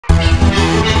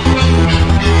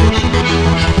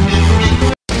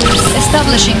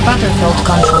Establishing battlefield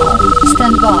control.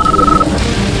 Stand by.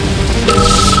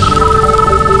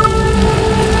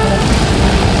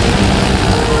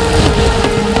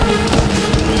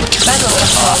 Battle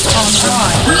assault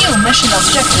online. New mission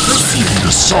objective received.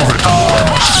 The Soviet war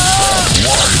machine.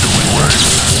 Why do we wait?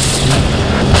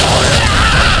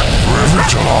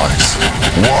 Revitalize.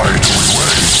 Why do we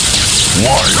wait?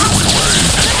 Why do we wait?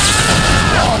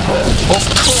 Of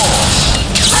course.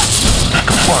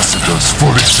 Capacitors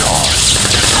fully charged.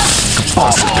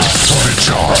 Capacitors fully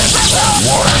charged.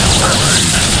 Why do we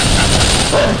wait?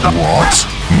 What?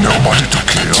 Nobody to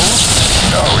kill?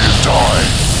 Now you die.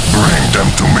 Bring them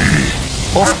to me.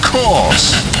 Of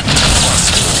course.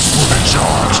 Capacitors fully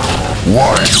charged.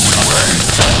 Why do we wait?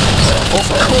 Of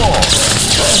course.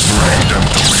 Bring them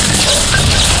to me.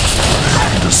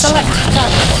 The Soviet war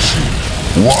machine.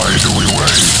 Why do we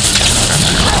wait? And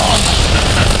they run.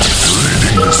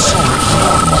 Leading the Soviet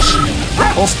war machine.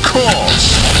 Of course.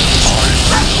 I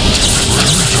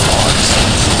revitalize.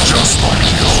 Just like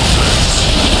the old days.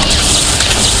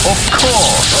 Of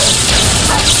course.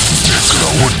 Nikola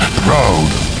would be proud.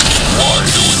 Why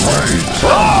do we wait?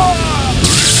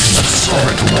 Leading the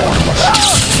Soviet war machine.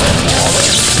 What?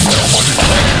 Nobody to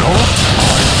kill?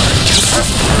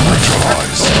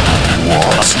 Revitalize.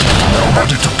 What?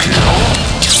 Nobody to kill?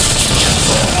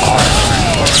 I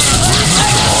revitalize.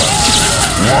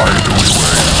 Why do we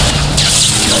wait?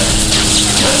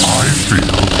 I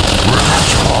feel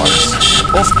revitalized.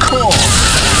 Of course.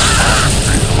 I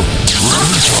feel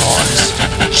revitalized.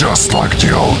 Just like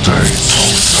the old days.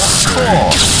 Of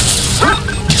course.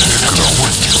 Nikola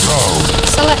would be proud.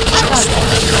 Just like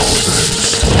the old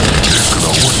days.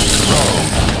 Nikola would be proud.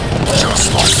 Just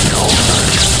like the old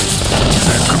days.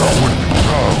 Nikola would be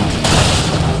proud.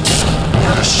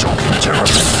 The shocking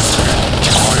terrorists.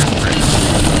 I feel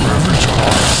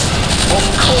revitalized. Of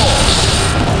course.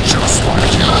 Just like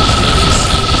the old days.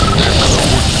 Nikola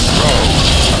would be proud.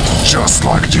 Just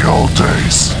like the old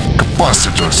days.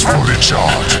 Capacitors fully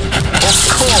charged. Of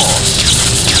course.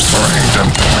 Bring them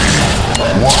to me.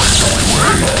 Why do we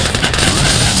wait?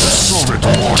 The Soviet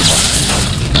war machine.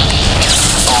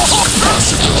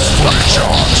 Capacitors fully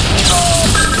charged.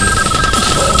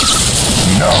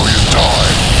 Now you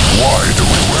die. Why do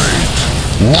we wait?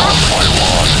 One by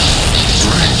one.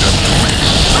 Bring them to me.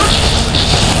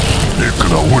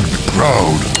 Nikola would be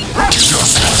proud.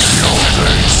 Just like the old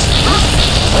days.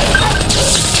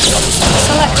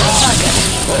 Select target.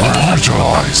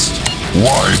 Revitalized.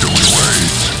 Why do we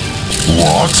wait?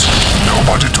 What?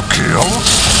 Nobody to kill?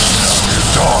 Now you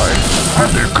die.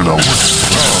 Nikola would be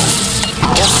proud.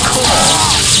 Of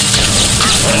course.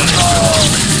 Bring them to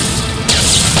me.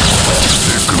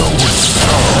 Nikola would be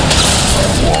proud.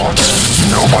 What?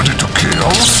 Nobody to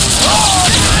kill?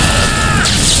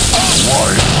 Why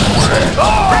do we wait?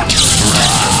 Bring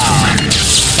them to me.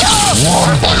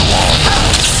 One by one.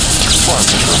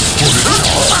 Capacitors fully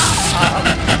charged.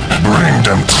 Bring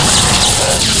them to me.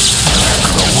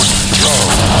 Nikola would be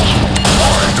proud.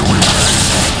 Why do we wait?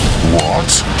 What?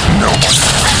 Nobody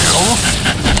to kill?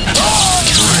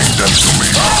 Bring them to me.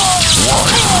 Why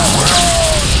do we wait?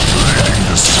 Leading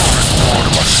the Soviet war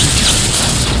machine.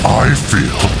 I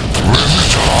feel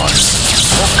revitalized.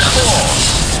 Of course.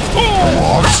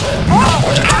 What?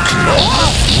 Nobody to kill?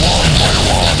 One by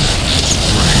one.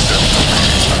 Bring them to me.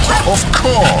 Of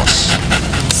course.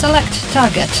 Select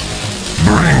target.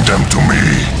 Bring them to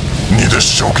me. Need a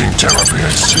shocking therapy,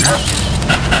 I see.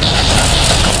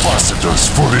 Capacitors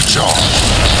fully charged.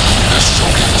 Need a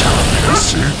shocking therapy, I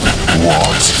see.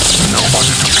 What?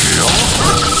 Nobody to kill?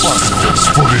 Capacitors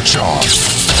fully charged.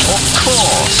 Of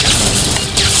course.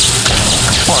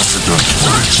 Capacitors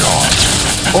fully charged.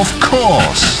 Of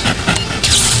course.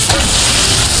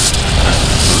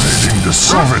 Leading the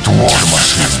Soviet war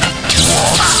machine.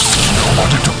 What?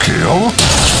 Nobody to kill?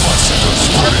 Capacitors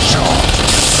fully charged.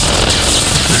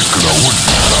 Nikola would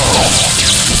be proud.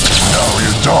 Now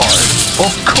you die.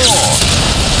 Of course.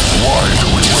 Why do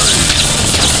we wait?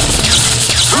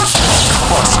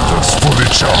 Capacitors fully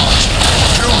charged.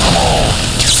 Kill them all.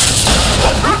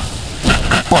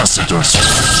 Capacitors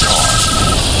fully charged.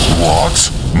 What?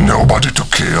 Nobody to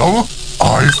kill?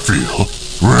 I feel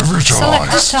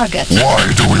revitalized. Select target. Why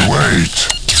do we wait?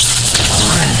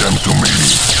 Bring them to me.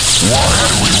 Why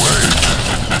do we wait?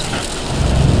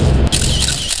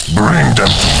 Bring them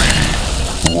to me.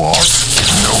 What?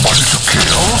 Nobody to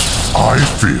kill? I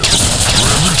feel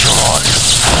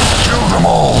revitalized. Kill them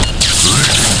all.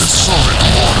 Leading the Soviet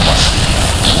war machine.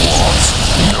 What?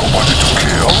 Nobody to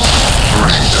kill?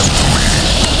 Bring them to me.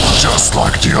 Just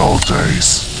like the old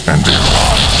days. And they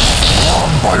run.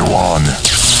 One by one.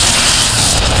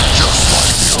 Just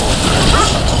like the old days.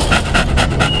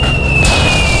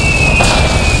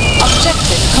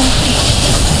 Objective complete.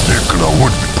 Nikola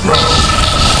would be proud.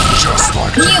 Just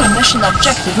like New mission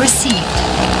objective received.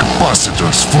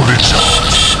 capacitors fully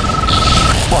charged.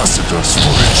 Capacitors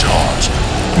fully charged.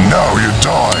 Now you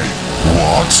die.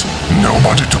 What?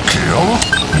 Nobody to kill?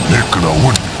 Nikola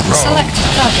would be proud. Select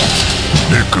target.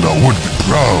 Nikola would be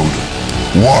proud.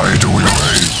 Why do we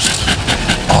wait?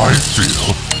 I feel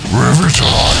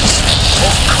revitalized.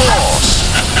 Of course.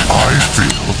 I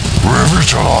feel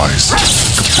revitalized.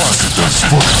 Capacitors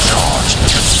fully charged.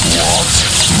 What?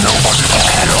 Nobody to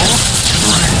kill?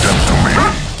 Bring them to me.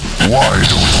 Why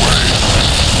do we wait?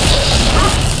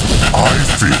 I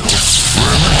feel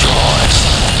revitalized.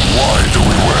 Why do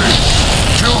we wait?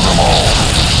 Kill them all.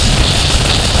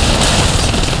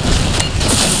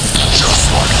 Just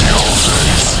like the old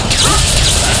days.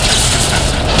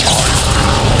 I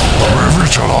feel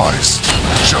revitalized.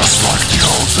 Just like the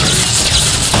old days.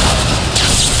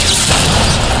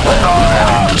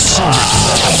 Leading the Soviet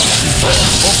war.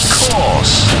 Of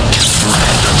course.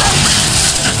 Bring them to me.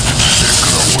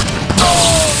 Nikola would be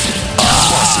proud.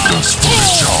 Capacitors fully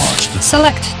charged.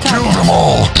 Select Kill target. them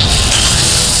all.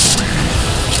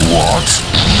 What?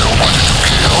 Nobody to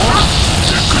kill?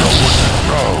 Nikola would be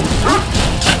proud.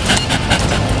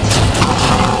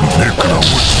 Nikola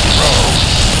would be proud.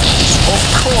 Of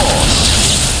course.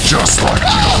 Just like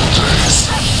the old days.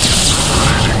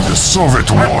 Leading the Soviet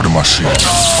war machine.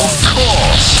 Of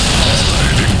course.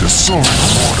 Leading the Soviet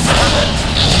war machine.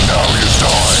 Now you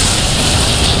die.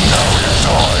 Now you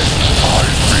die. I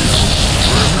feel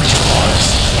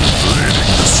revitalized.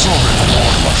 Leading the Soviet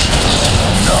war machine.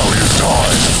 Now you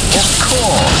die. Of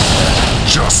course.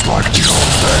 Just like the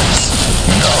old days.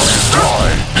 Now you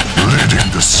die. Leading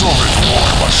the Soviet war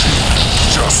machine.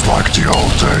 Just like the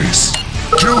old days.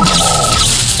 Kill them all.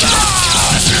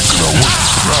 Nikola would be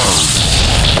proud.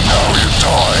 Now you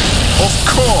die. Of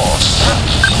course.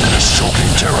 This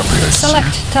shocking therapy I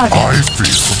Select see. target. I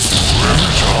feel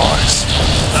revitalized.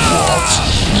 What?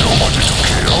 Nobody to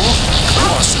kill?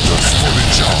 Capacitors fully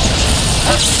charged.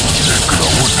 Nikola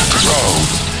would be proud.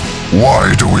 Why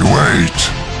do we wait?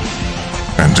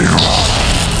 And Iran,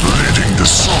 leading the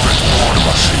Soviet war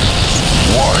machine.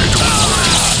 Why do we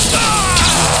wait?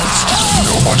 What?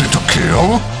 Nobody to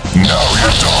kill? Now you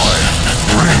die.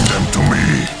 Bring them to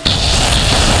me.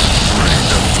 Bring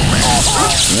them to me.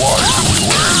 Why do we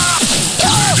wait?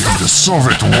 Leading the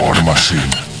Soviet war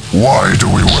machine. Why do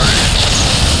we wait?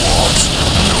 What?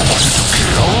 Nobody to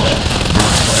kill?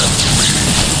 Bring them to me.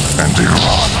 And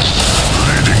Iran,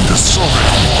 leading the Soviet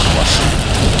war machine.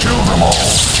 Kill them all.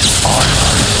 I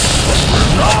feel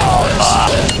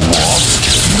revitalized. What?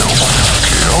 Nobody to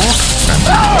kill? And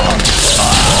Iran,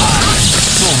 leading the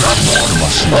Soviet war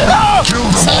machine. Kill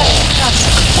them all.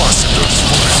 Capacitors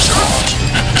fully charged.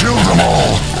 Kill them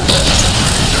all.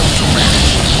 Bring them to me.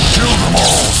 Kill them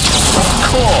all. Of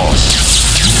course.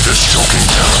 This shocking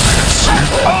therapy.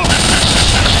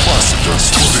 Capacitors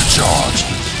fully charged.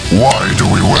 Why do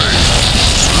we wait?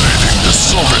 Leading the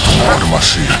Soviet war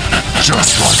machine.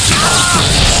 Just like the old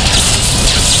days.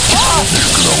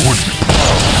 Nikola would be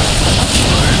proud.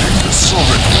 Leading the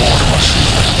Soviet war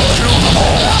machine. Kill them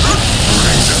all.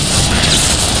 Bring them to me.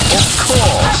 Of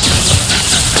course.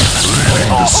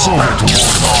 Leading the Soviet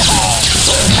war machine.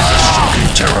 This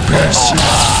shocking therapy I see.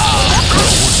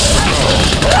 Nikola would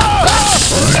be proud.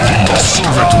 Leading the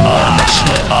Soviet war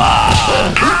machine.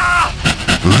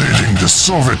 Leading the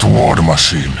Soviet war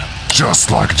machine.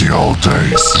 Just like the old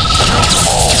days. Kill them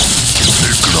all.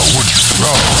 Nikola would be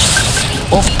proud.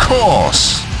 Of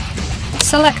course.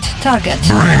 Select target.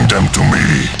 Bring them to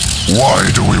me. Why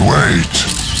do we wait?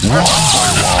 One by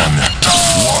one.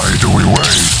 Why do we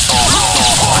wait?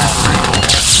 I feel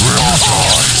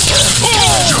revitalized.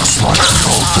 Just like the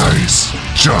old days.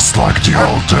 Just like the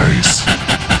old days.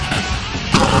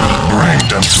 Bring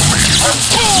them to me.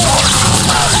 Why do we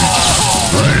wait?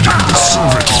 Leading the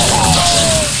Soviet war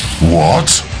machine. What?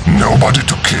 Nobody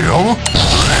to kill?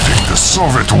 Leading the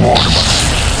Soviet war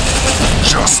machine.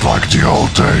 Just like the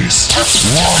old days.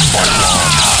 One by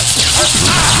one.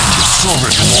 Leading the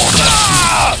Soviet war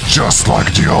machine. Just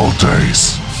like the old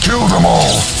days. Kill them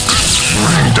all.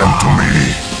 Bring them to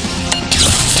me.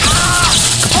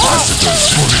 Capacitors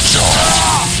fully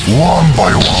charged. One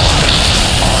by one.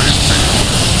 I feel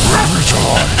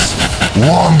revitalized.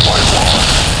 One by one.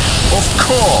 Of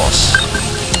course.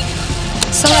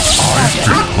 Select I target.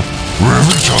 feel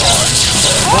revitalized.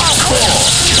 Of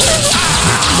course.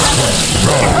 Nikola would be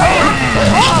proud.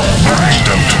 Bring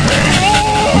them to me.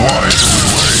 Why do we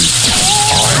wait?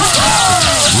 I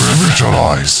feel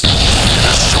revitalized. Need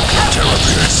a shocking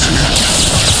therapy, I see.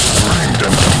 Bring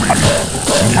them to me.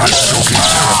 Need a shocking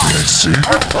therapy, I see.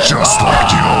 Just like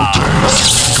the old days.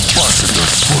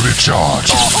 Capacitors fully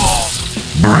charged.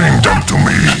 Bring them to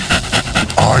me.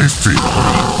 I feel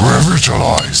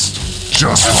revitalized.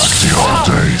 Just like the old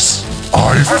days.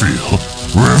 I feel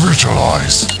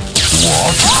revitalized.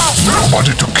 What?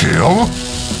 Nobody to kill?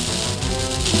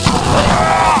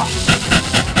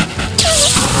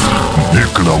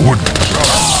 Nikola would be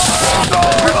proud.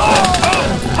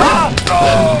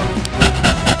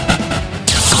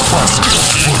 Capacitor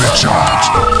fully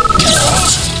charged. What?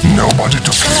 Nobody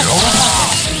to kill?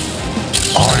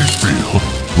 I feel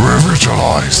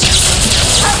revitalized.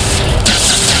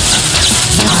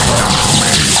 Bring them to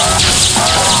me.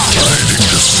 Leading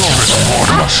the Soviet war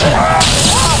machine.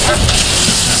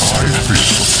 I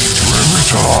feel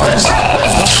revitalized.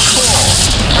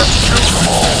 Kill them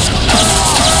all.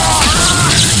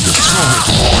 Leading the Soviet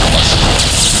war machine.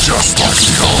 Just like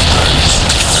the old days.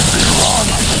 And they run.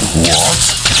 What?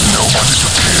 Nobody to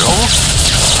kill?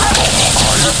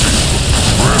 I feel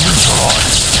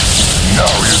revitalized.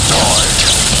 Now you die.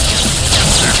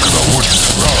 Nikola would be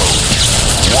proud.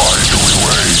 Why do we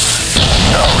wait?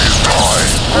 Now you die.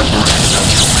 Bring them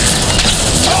to me.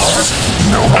 What?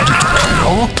 Nobody to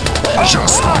kill?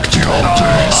 Just like the old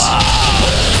days.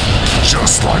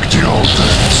 Just like the old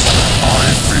days. I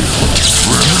feel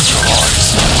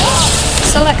revitalized.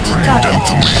 Select Bring target. them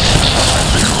to me. And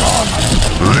they run.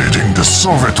 Leading the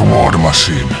Soviet war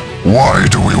machine. Why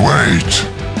do we wait?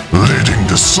 Leading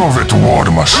the Soviet war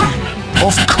machine.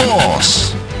 Of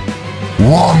course.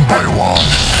 One by one.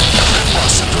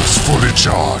 Capacitors fully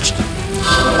charged.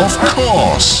 Of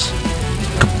course.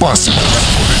 Capacitors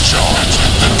fully charged.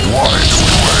 Why do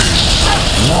we wait?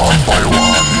 One by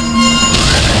one.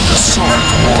 Leading the Soviet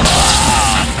war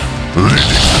machine.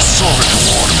 Leading the Soviet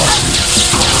war machine.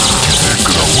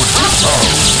 Nikola would be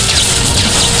proud.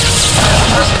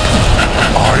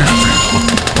 I feel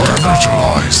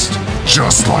revitalized.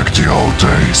 Just like the old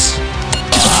days.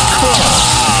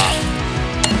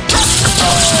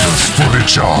 Capacitors fully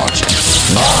charged.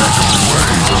 Why do we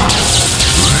wait?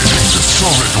 Leading the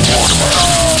Soviet war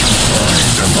machine. Bring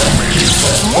them to me.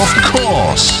 Of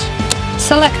course.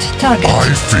 Select target. I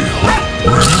feel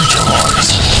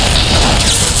revitalized.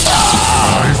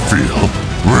 I feel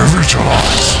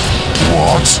revitalized.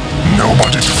 What?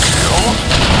 Nobody to kill?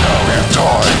 Now you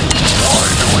die. Why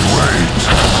do we wait?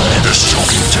 Need a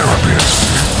shocking therapy.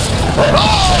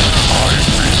 I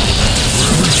feel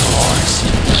revitalized.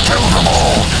 Kill them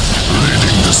all.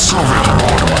 Leading the Soviet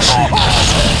war machine.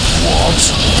 What?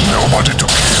 Nobody to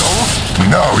kill?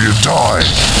 Now you die.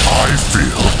 I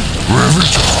feel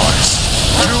revitalized.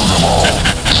 Kill them all.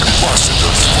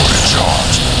 Capacitors fully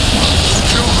charged.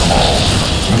 Kill them all.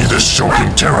 Need a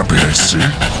shocking therapy, I see.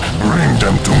 Bring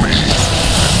them to me.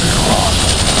 And they run.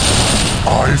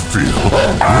 I feel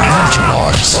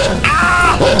revitalized.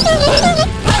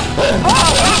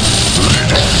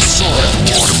 Leading the Soviet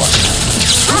war machine.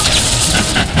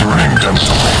 Bring them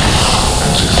to me.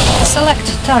 And they run. Select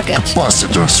target.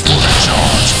 Capacitors fully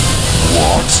charged.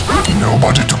 What?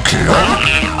 Nobody to kill?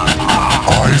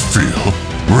 I feel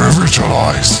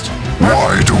revitalized.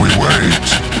 Why do we wait?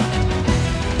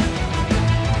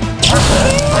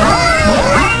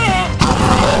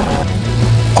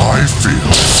 I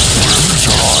feel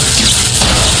revitalized.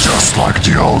 Just like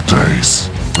the old days.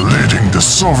 Leading the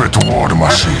Soviet war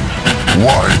machine.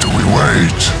 Why do we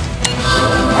wait?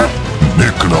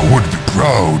 Nikola would be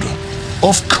proud.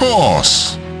 Of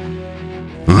course.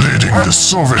 Leading the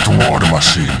Soviet war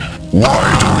machine. Why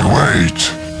do we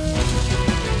wait?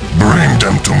 Bring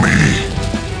them to me.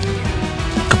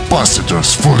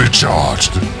 Capacitors fully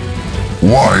charged.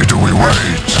 Why do we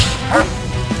wait?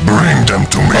 Bring them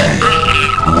to me.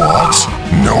 What?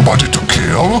 Nobody to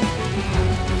kill?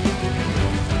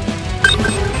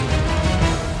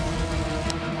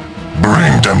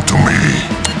 Bring them to me.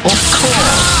 Of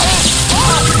course.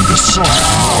 Leading the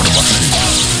Soviet war machine.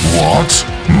 What?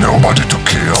 Nobody to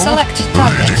kill? Select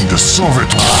target. Leading the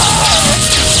Soviet war machine.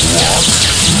 What?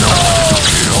 Nobody to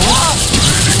kill?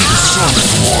 Leading the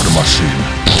Soviet war machine.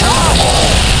 Kill them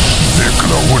all.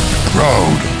 Nikola would be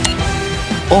proud.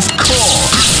 Of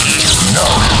course. Now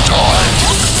you die.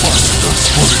 Capacitors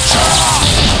fully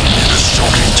charged. Need a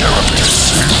shocking therapy, I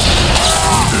see.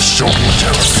 Need a shocking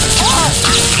therapy.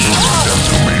 Bring them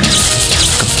to me.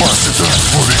 Capacitors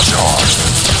fully charged.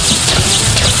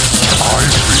 I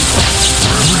feel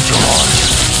revitalized.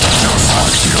 Just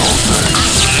like the old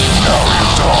days. Now you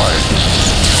die.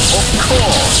 Of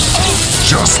course.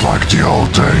 Just like the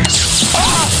old days.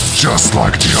 Just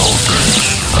like the old days.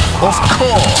 Of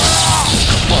course.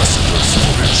 Capacitors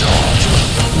fully charged.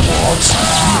 What?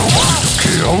 Nobody to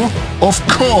kill? Of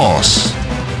course!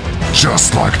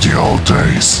 Just like the old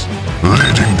days.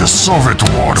 Leading the Soviet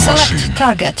war machine. Select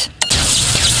target.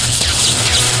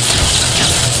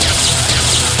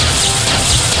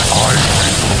 I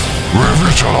feel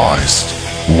revitalized.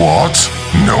 What?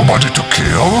 Nobody to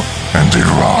kill? And they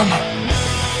run.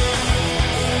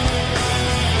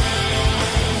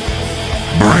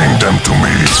 Bring them to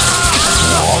me.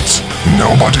 What?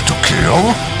 Nobody to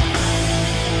kill?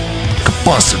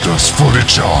 Capacitors fully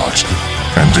charged.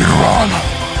 And they run.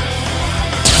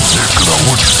 Nikola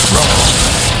would be proud.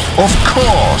 Of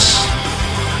course!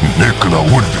 Nikola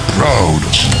would be proud.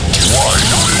 Why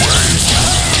do we wait?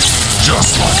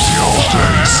 Just like the old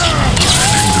days.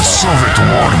 Leading the Soviet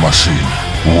war machine.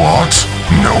 What?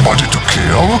 Nobody to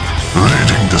kill?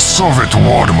 Leading the Soviet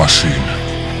war machine.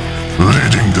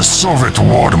 Leading the Soviet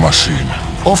war machine.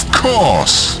 Of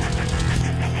course!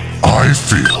 I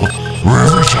feel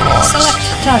revitalized. Select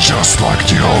target. Just like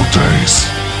the old days.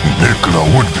 Nikola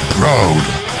would be proud.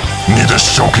 Need a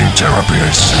shocking therapy, I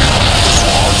see.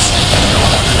 What?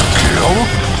 Nobody to kill?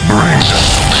 Bring them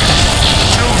to me.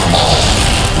 Kill them all.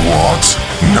 What?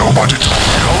 Nobody to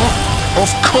kill? Of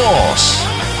course!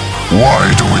 Why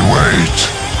do we wait?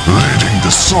 Leading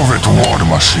the Soviet war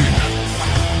machine.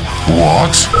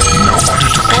 What? Nobody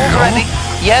to kill? Ready?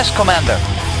 Yes, Commander.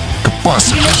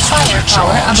 Capacity Unit fully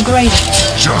firepower charged. upgraded.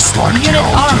 Just like the Unit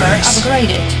old armor days.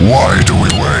 upgraded. Why do we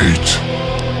wait?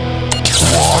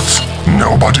 What?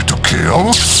 Nobody to kill?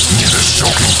 Need a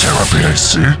shocking therapy, I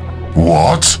see.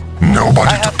 What? Nobody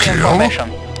I to have the kill? information.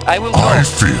 I will go. I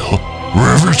feel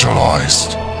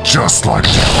revitalized. Just like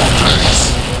the old days.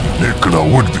 Nikola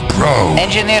would be proud.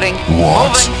 Engineering.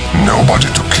 What? Moving. Nobody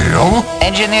to kill?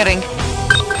 Engineering.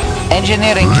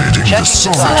 Engineering. Leading the Checking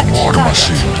Soviet design. war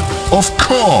machine. Of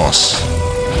course!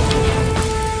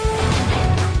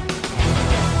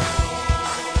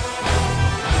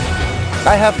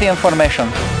 I have the information.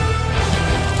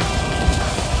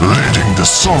 Leading the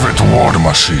Soviet war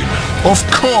machine. Of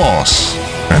course!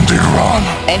 And they run.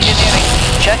 Engineering.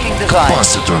 Checking design.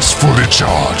 Capacitors fully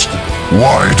charged.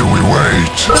 Why do we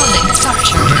wait? Building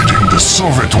structure. Leading the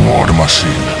Soviet war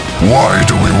machine. Why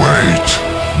do we wait?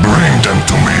 Bring them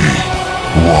to me.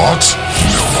 What?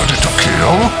 Nobody to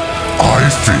kill? I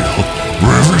feel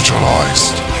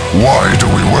revitalized. Why do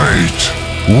we wait?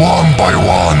 One by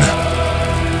one.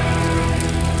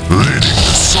 Leading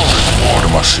the Soviet war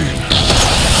machine.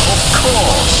 Of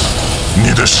course.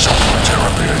 Need a shocking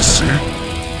therapy, I see.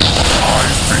 I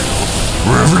feel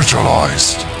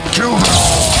revitalized. Kill them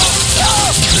all.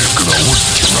 Nikola would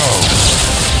be proud.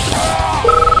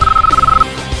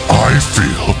 I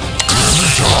feel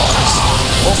revitalized.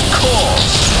 Of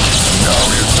course. Now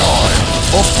you die.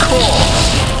 Of course.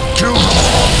 Kill them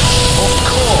all. Of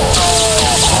course.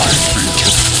 I feel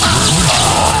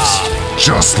revitalized.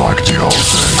 Just like the old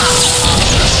days.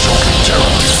 The shocking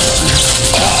therapy, see?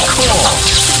 Of course.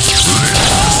 Leading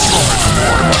the Soviet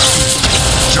war machine.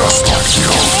 Just like the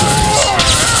old days.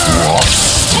 What?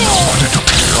 Nobody to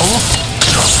kill?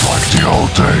 Just like the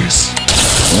old days.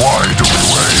 Why do we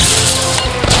wait?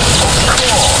 Of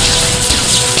course.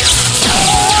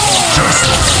 Just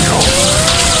like the old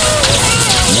days.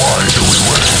 Why do we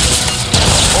wait?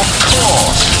 Of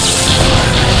course.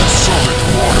 Leading the Soviet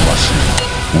war machine.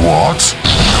 What?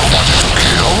 Nobody to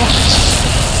kill?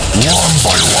 One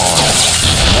by one.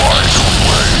 Why do we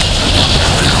wait?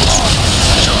 They run.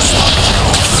 Just like the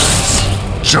old days.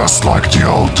 Just like the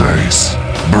old days.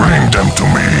 Bring them to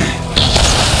me.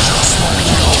 Just like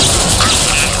the old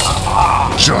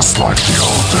days. Just like the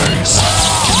old days.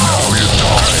 Now you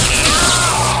die.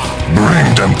 Bring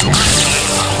them to me.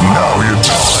 Now you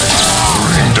die.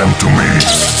 Bring them to me.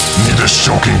 Need a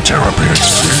shocking therapy, I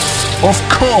see. Of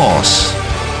course.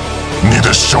 Need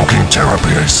a shocking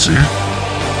therapy, I see.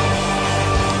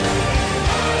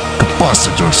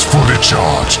 Capacitors fully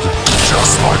charged.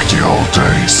 Just like the old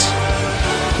days.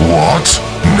 What?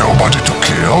 Nobody to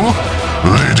kill?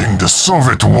 Leading the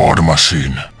Soviet war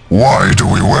machine. Why do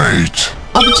we wait?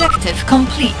 Objective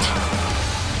complete.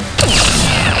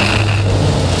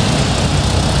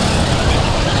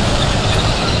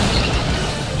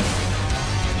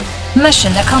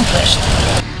 Mission accomplished.